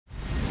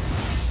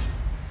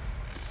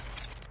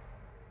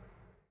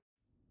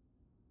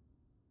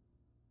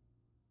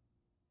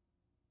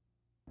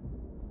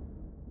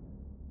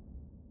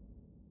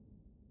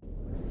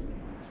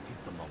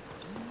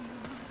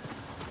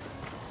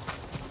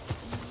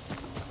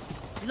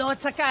Lord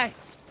Sakai!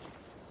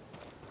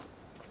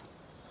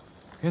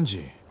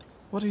 Kenji,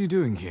 what are you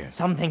doing here?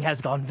 Something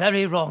has gone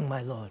very wrong,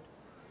 my lord.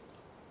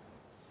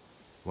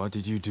 What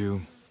did you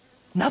do?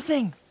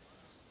 Nothing!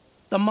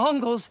 The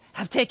Mongols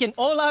have taken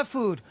all our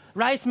food.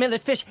 Rice,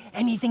 millet, fish,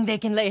 anything they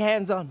can lay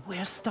hands on.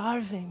 We're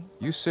starving.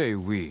 You say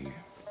we.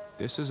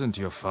 This isn't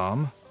your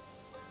farm?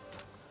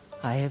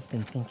 I have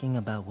been thinking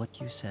about what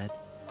you said,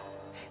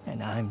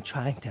 and I'm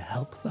trying to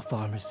help the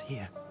farmers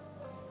here.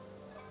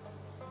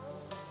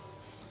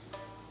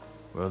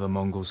 Where are the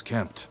Mongols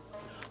camped?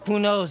 Who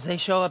knows? They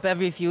show up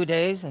every few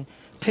days and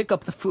pick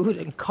up the food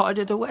and cart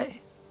it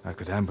away. I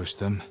could ambush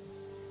them.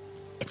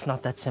 It's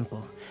not that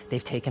simple.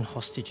 They've taken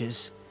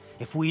hostages.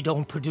 If we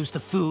don't produce the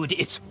food,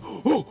 it's...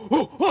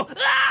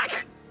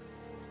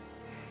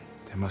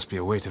 There must be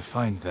a way to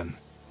find them.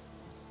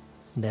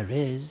 There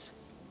is.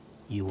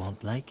 You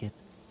won't like it.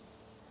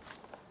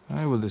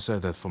 I will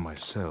decide that for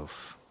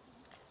myself.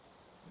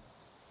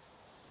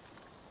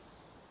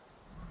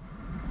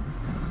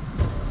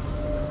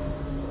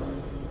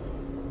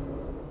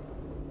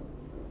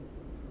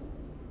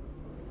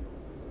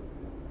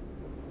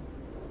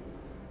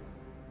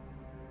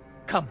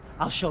 Come,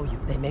 I'll show you.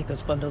 They make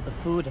us bundle the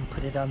food and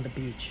put it on the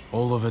beach.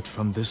 All of it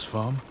from this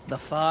farm? The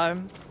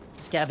farm,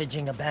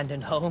 scavenging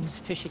abandoned homes,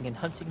 fishing and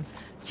hunting,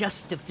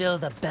 just to fill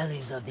the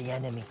bellies of the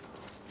enemy.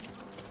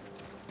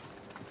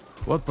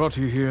 What brought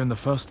you here in the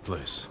first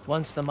place?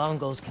 Once the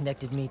Mongols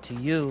connected me to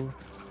you,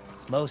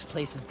 most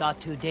places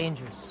got too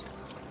dangerous.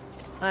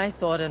 I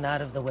thought an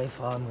out-of-the-way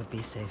farm would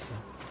be safer.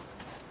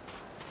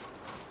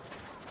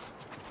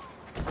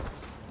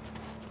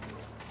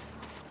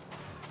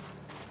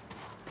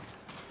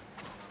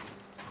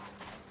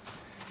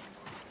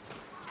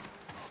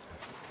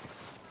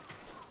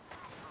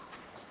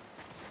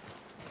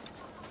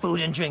 Food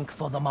and drink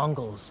for the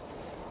Mongols,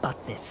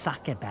 but the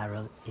sake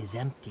barrel is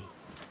empty.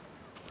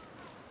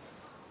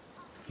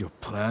 Your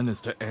plan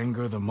is to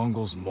anger the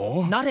Mongols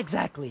more? Not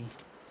exactly.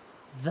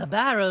 The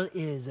barrel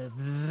is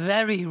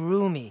very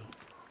roomy.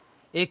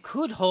 It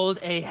could hold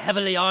a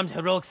heavily armed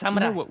heroic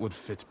samurai. You know what would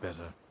fit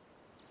better?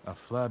 A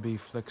flabby,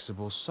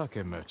 flexible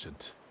sake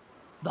merchant.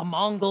 The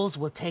Mongols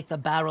will take the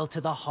barrel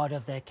to the heart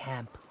of their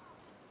camp.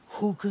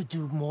 Who could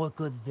do more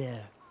good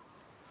there?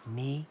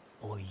 Me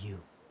or you?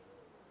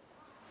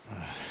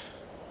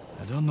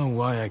 I don't know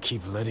why I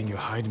keep letting you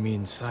hide me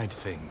inside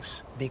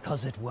things.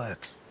 Because it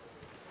works.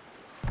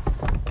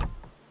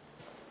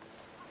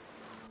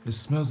 It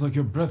smells like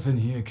your breath in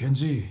here,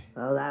 Kenji.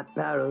 Well, that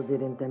barrel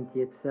didn't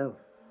empty itself.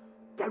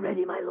 Get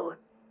ready, my lord.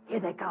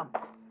 Here they come.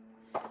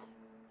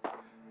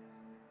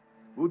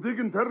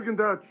 Wudigen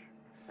Tergendach.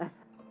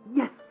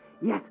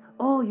 Yes,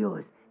 all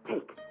yours.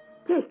 Take.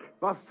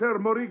 Baster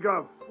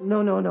Morigav.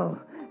 No.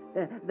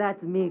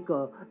 That's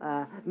Miko.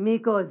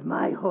 Miko is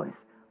my horse.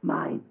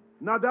 Mine.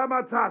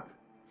 Nadamatat.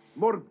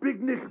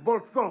 Morbignik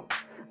Bolso.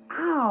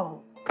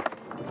 Ow!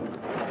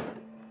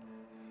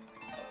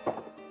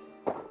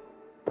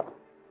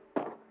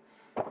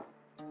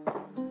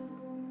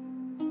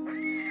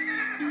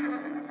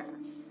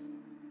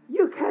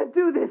 You can't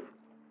do this!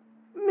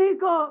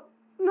 Miko!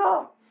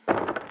 No!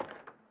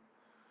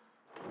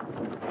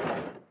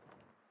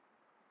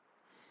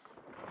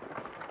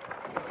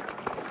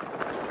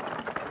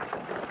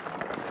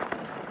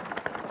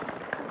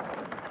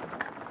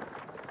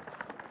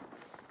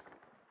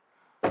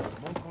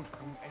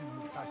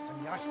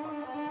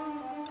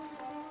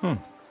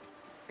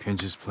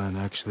 Kenji's plan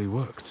actually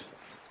worked.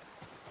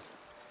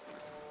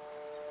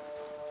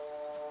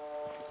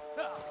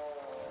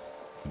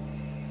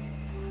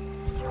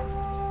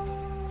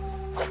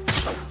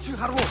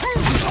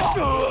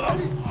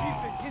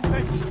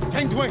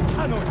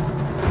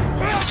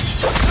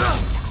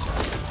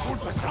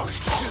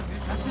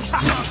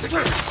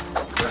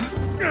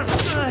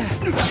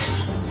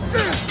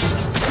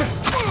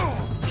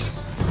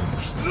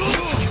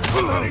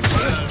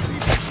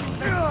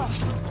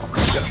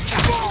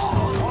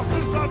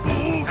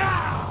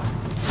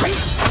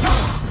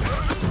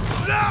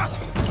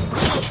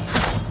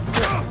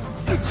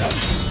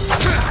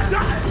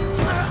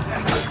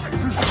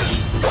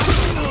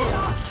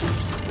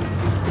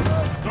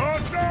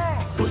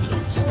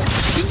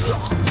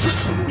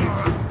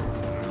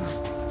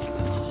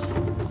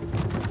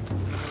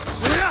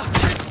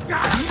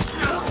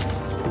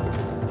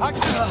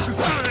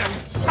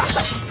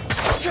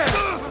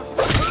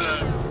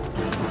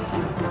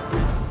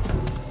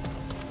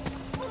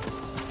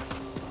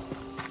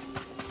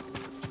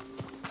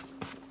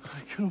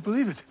 I can't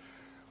believe it.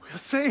 We are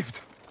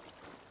saved.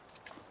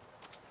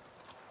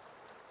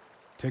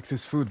 Take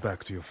this food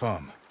back to your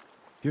farm.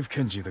 Give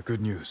Kenji the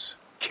good news.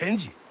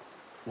 Kenji?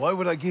 Why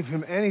would I give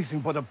him anything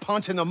but a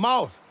punch in the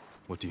mouth?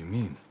 What do you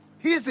mean?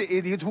 He's the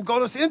idiot who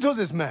got us into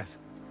this mess.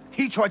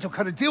 He tried to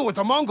cut a deal with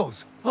the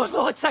Mongols. Oh,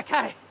 Lord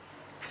Sakai!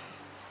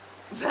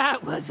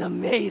 That was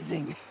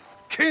amazing!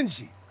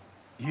 Kenji,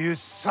 you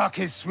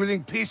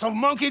sake-swilling piece of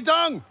monkey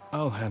dung!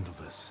 I'll handle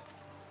this.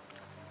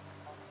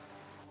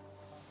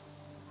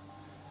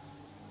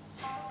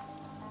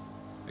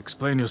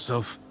 Explain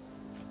yourself.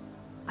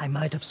 I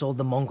might have sold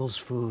the Mongols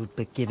food,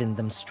 but given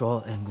them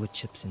straw and wood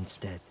chips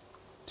instead.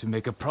 To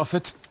make a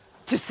profit?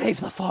 To save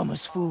the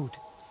farmers' food.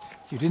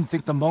 You didn't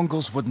think the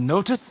Mongols would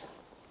notice?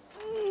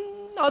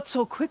 Not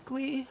so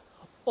quickly.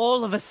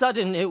 All of a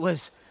sudden, it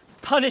was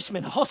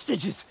punishment,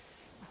 hostages.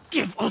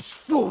 Give us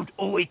food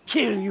or we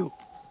kill you.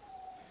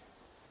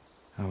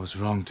 I was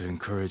wrong to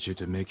encourage you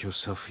to make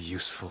yourself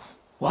useful.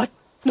 What?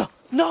 No,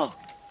 no!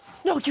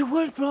 No, you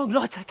weren't wrong,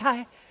 Lord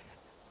Takai.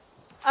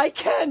 I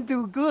can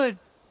do good.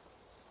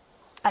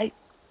 I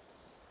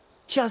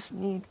just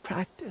need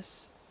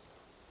practice.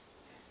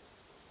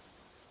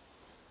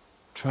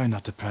 Try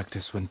not to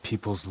practice when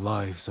people's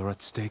lives are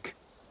at stake.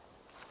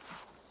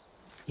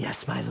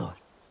 Yes, my lord.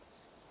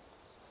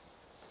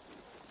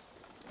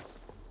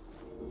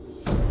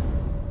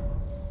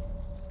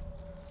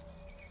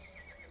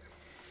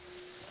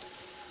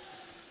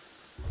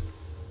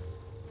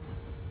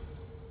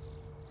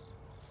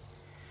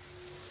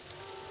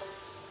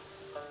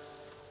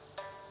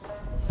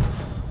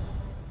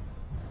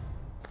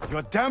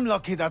 You're damn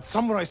lucky that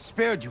samurai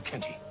spared you,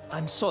 Kenji.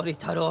 I'm sorry,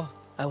 Taro.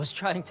 I was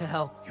trying to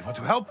help. You want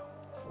to help?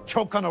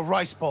 Choke on a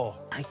rice ball.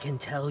 I can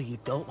tell you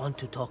don't want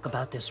to talk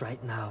about this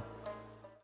right now.